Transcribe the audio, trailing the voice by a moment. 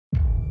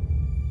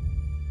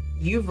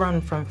You've run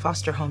from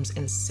foster homes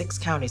in 6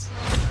 counties.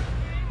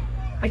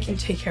 I can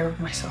take care of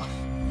myself.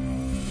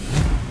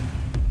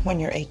 When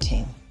you're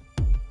 18,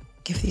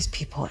 give these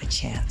people a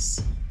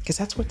chance, because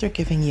that's what they're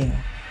giving you.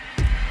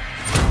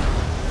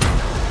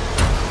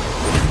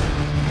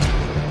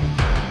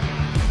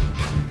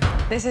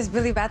 This is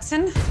Billy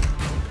Batson.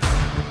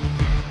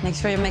 Make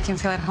sure you make him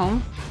feel at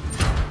home.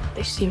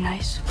 They seem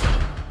nice,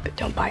 but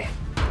don't buy it.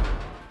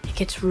 It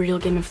gets real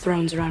Game of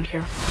Thrones around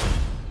here.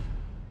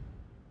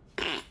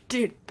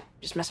 Dude,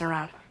 just messing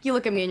around. You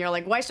look at me and you're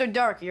like, why so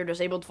dark? You're a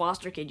disabled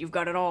foster kid. You've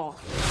got it all.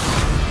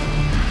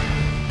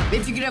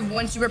 If you could have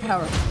one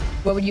superpower,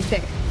 what would you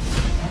pick?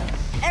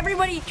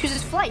 Everybody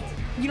chooses flight.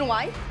 You know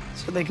why?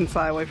 So they can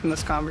fly away from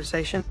this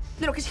conversation?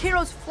 No, because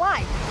heroes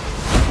fly.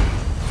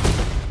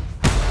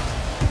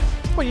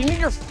 What, you need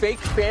your fake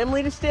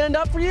family to stand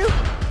up for you?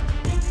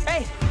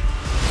 Hey!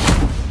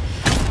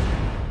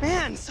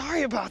 Man,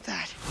 sorry about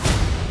that.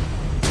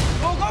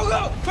 Go, go,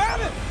 go!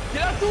 Grab it!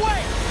 Get out the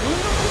way!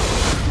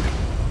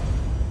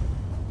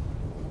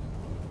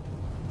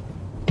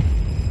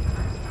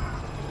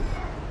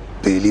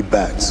 Billy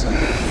Batson,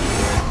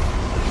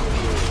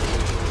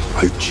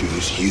 I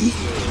choose you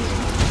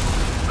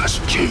as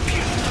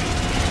champion.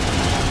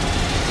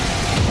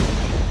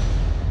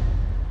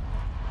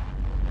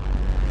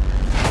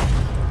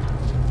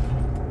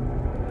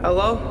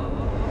 Hello?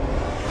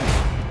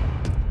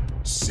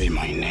 Say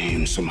my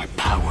name so my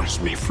powers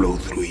may flow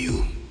through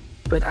you.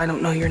 But I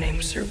don't know your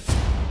name, sir.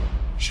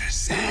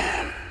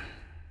 Shazam.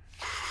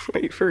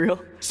 Wait, for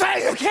real?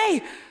 Say,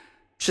 okay!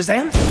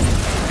 Shazam?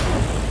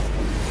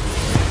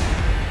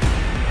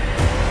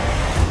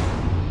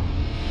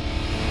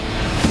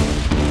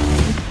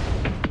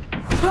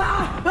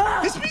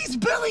 This means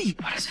Billy!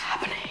 What is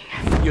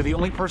happening? You're the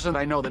only person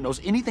I know that knows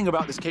anything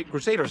about this Cape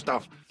Crusader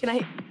stuff. Can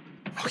I?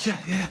 Oh,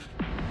 yeah.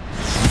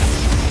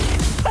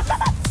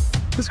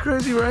 That's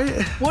crazy,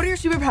 right? What are your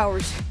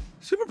superpowers?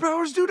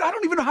 Superpowers, dude? I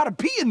don't even know how to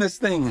pee in this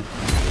thing.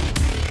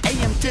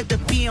 AM to the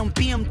PM,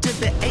 PM to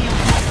the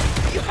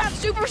AM. You have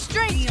super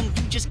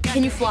strength.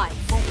 Can you fly?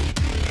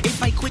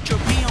 If I quit your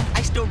PM,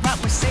 I still rock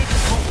Mercedes.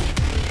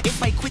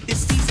 If I quit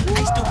this season,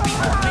 I still be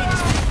the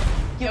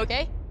greatest. You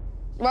okay?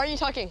 Why are you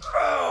talking?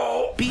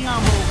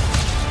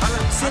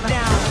 Sit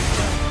down.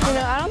 You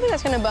know, I don't think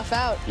that's gonna buff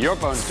out. Your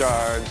phone's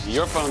charged.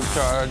 Your phone's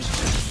charged.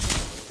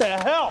 The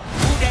hell?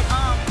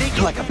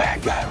 You're like a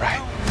bad guy,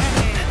 right?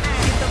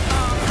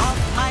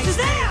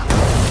 Shazam!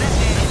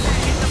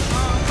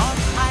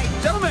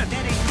 Gentlemen!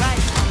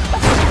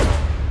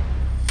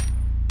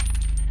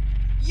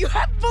 You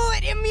have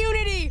bullet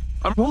immunity!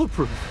 I'm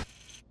bulletproof.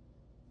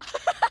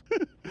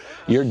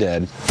 You're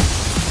dead.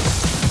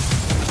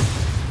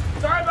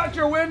 Sorry about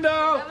your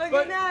window,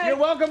 but you're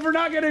welcome for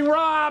not getting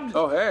robbed.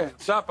 Oh, hey,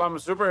 what's up? I'm a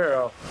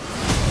superhero.